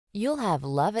You'll have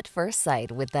love at first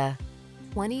sight with the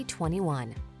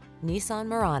 2021 Nissan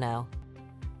Murano.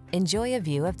 Enjoy a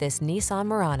view of this Nissan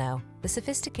Murano, the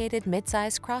sophisticated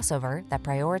midsize crossover that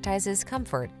prioritizes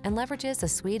comfort and leverages a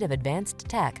suite of advanced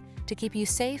tech to keep you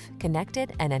safe,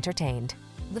 connected, and entertained.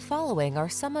 The following are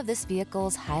some of this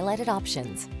vehicle's highlighted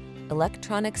options: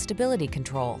 electronic stability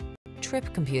control,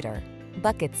 trip computer,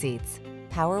 bucket seats,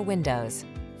 power windows,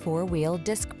 four-wheel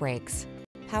disc brakes,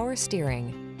 power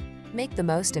steering. Make the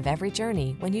most of every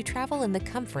journey when you travel in the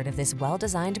comfort of this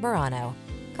well-designed Murano.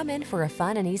 Come in for a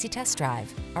fun and easy test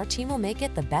drive. Our team will make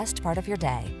it the best part of your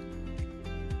day.